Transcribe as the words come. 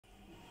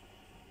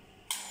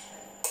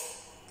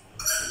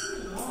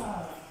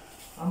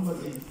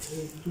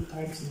2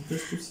 times in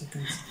just 2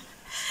 seconds.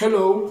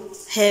 Hello.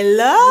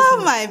 Hello,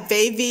 my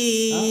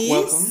baby.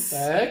 Welcome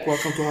back.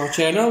 Welcome to our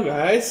channel,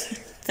 guys.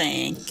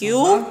 Thank you.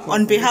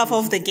 On behalf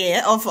of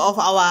the of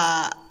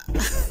our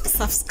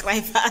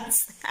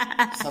subscribers.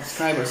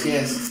 Subscribers,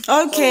 yes.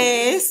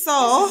 Okay,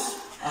 so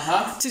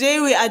today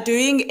we are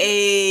doing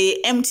a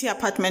empty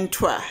apartment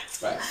tour.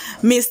 Right.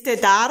 Mr.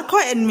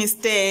 Darko and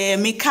Mr.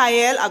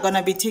 Mikhail are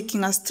gonna be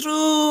taking us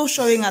through,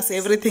 showing us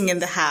everything in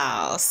the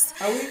house.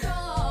 Are we?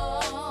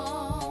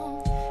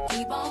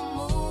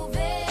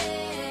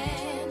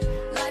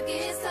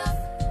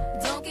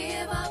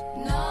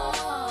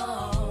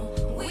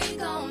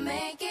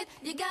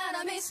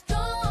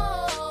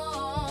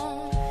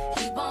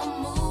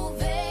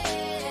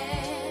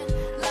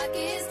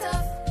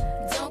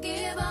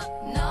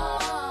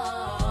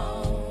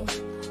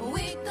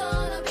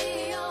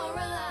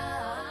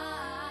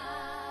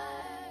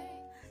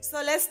 So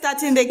let's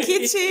start in the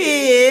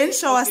kitchen.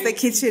 Show us the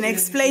kitchen.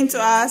 Explain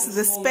to us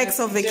the specs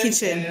of the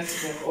kitchen.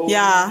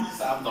 Yeah.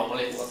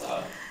 Normally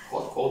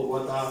cold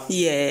water.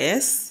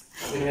 Yes.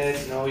 You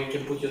know, you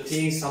can put your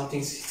things. Some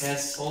things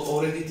has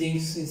already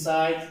things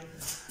inside.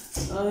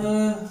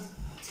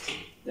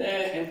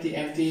 There, empty.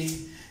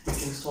 You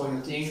can store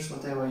your things,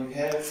 whatever you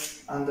have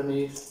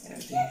underneath,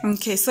 empty.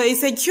 Okay, so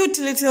it's a cute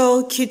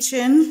little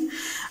kitchen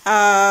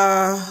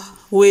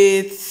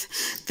with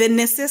the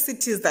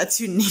necessities that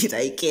you need,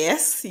 I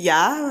guess.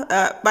 Yeah,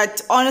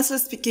 but honestly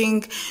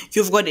speaking,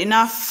 you've got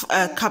enough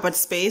cupboard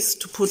space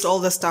to put all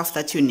the stuff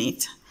that you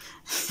need.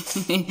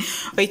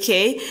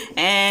 Okay,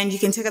 and you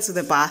can take us to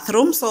the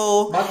bathroom.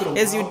 So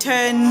as you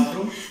turn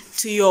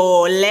to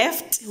your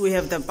left, we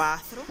have the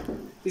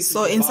bathroom.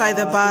 So inside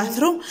the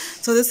bathroom.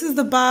 So this is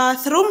the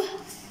bathroom.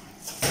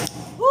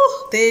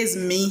 Ooh, there's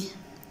me.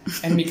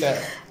 And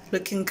Mika.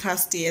 Looking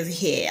crusty as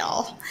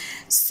hell.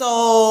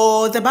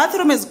 So the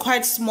bathroom is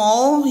quite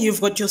small.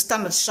 You've got your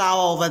standard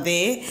shower over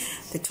there.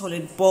 The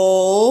toilet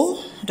bowl.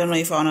 I don't know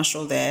if I want to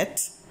show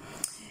that.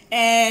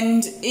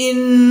 And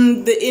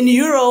in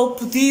Europe,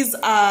 these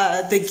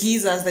are the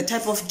geysers, the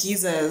type of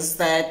geysers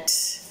that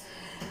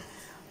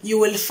you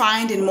will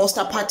find in most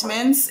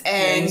apartments,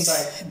 and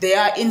they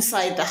are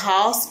inside the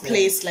house,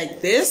 placed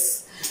like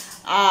this.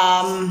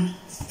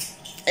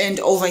 And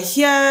over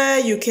here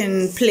you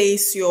can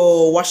place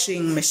your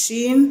washing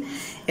machine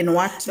and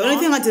what. The only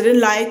thing I didn't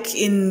like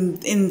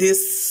in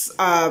this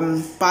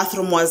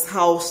bathroom was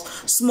how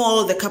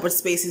small the cupboard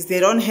space is. They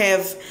don't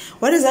have,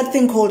 what is that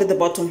thing called at the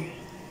bottom?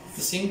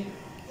 The sink?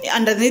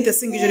 Underneath the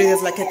sink usually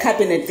there's like a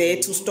cabinet there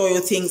to store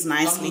your things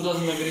nicely.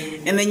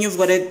 And then you've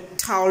got a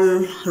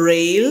towel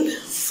rail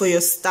for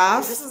your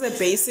stuff. This is a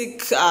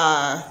basic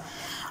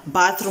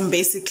bathroom,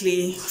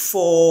 basically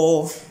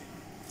for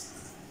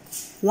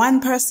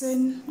 1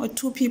 person or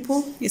 2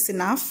 people is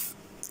enough.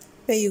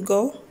 There you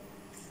go.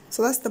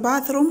 So that's the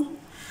bathroom.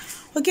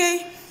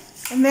 Okay,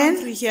 and then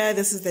through here,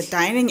 this is the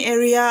dining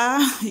area.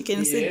 You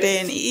can sit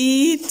there and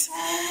eat,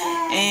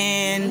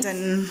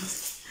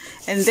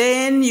 and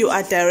then you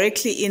are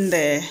directly in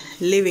the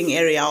living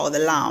area or the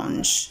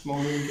lounge.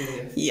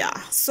 Yeah.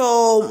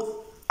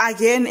 So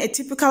again, a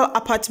typical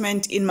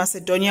apartment in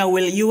Macedonia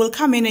you will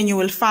come in and you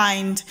will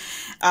find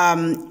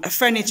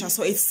furniture.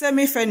 So it's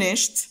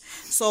semi-furnished.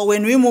 So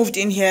when we moved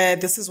in here,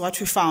 this is what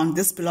we found.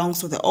 This belongs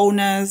to the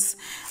owners.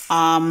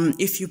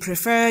 If you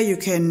prefer, you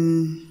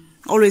can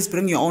always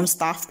bring your own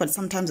stuff, but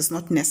sometimes it's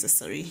not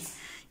necessary,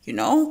 you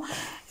know.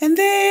 And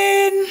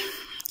then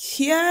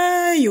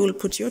here you will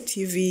put your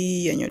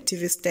TV and your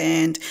TV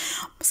stand.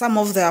 Some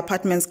of the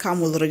apartments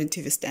come with already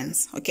TV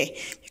stands. Okay,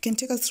 you can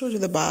take us through to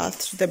the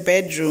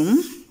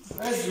bedroom.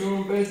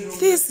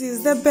 This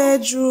is the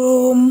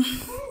bedroom.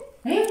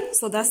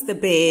 So that's the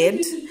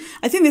bed.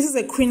 I think this is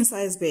a queen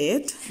size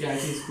bed. Yeah,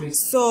 it is queen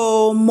size.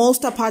 So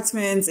most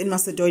apartments in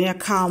Macedonia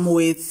come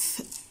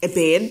with a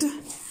bed.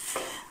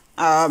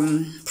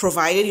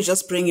 Provided you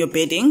just bring your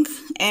bedding.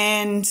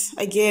 And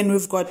again,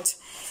 we've got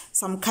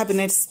some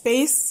cabinet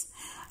space.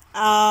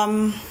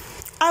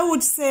 I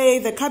would say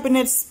the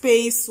cabinet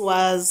space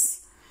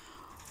was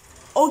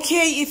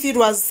okay if it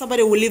was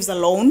somebody who lives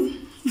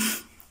alone.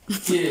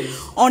 Yes.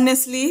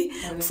 Honestly,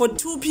 for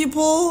 2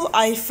 people,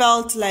 I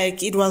felt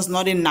like it was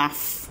not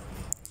enough.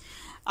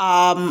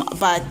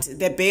 But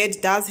the bed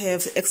does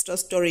have extra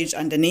storage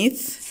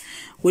underneath,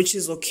 which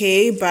is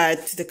okay.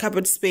 But the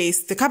cupboard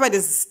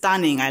is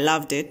stunning. I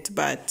loved it,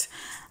 but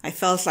I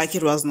felt like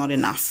it was not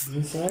enough.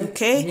 Inside?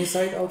 Okay.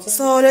 Inside, outside?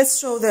 So let's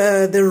show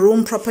the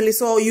room properly.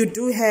 So you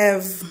do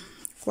have,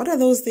 what are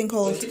those things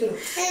called?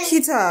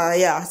 Heater,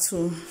 yeah,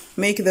 to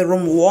make the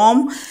room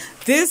warm.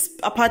 This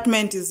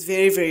apartment is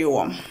very, very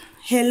warm.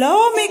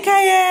 Hello,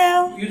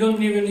 Mikhail. You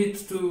don't even need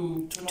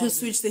to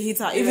switch the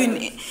heater. Yeah. Even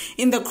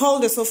in the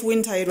coldest of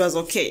winter, it was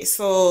okay.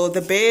 So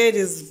the bed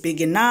is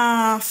big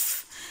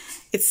enough.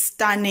 It's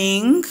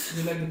stunning.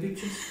 You like the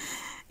pictures?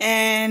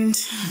 And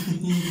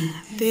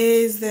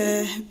there's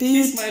the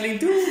smiling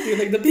too. Do you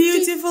like the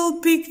beautiful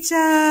pictures.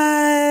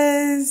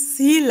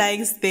 He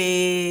likes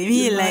them.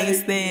 He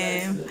likes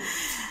them.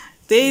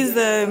 There's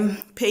the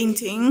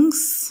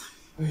paintings.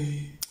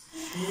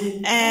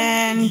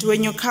 And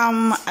when you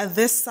come at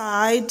this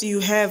side, you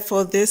have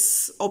for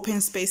this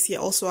open space here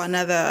also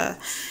another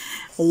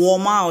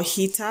warmer or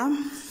heater.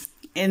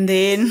 And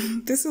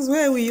then this is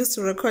where we used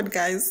to record,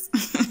 guys.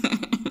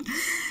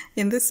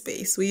 In this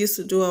space we used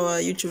to do our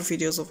YouTube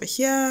videos over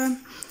here.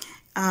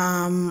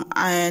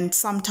 And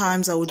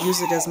sometimes I would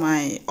use it as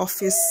my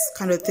office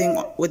kind of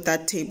thing with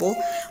that table,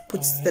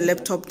 put the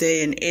laptop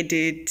there and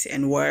edit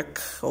and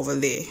work over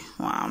there,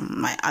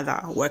 my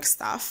other work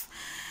stuff.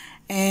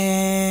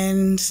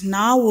 And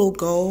now we'll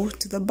go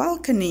to the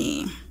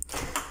balcony.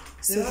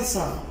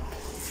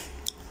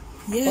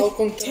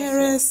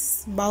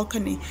 Terrace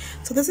balcony.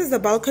 So this is the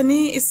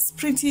balcony. It's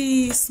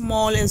pretty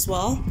small as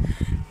well.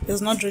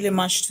 There's not really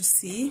much to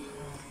see.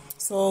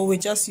 So we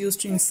just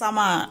used to, in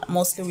summer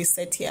mostly we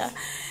sat here,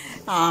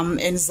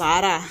 and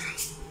Zara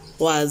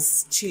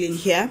was chilling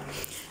here.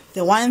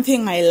 The one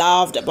thing I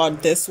loved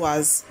about this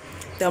was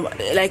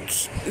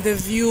the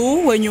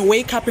view. When you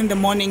wake up in the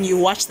morning, you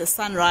watch the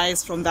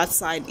sunrise from that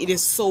side. It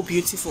is so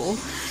beautiful.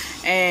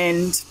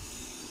 And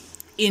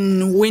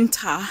in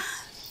winter,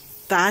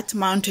 that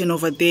mountain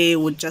over there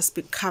would just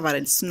be covered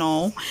in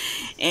snow,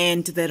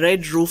 and the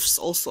red roofs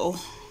also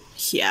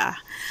here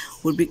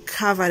would be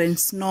covered in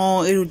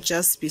snow. It would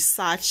just be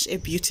such a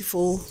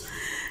beautiful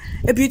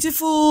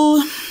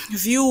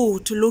view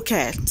to look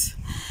at.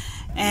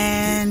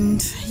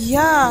 And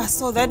yeah,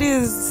 so that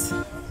is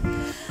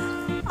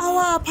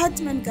our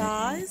apartment,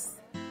 guys.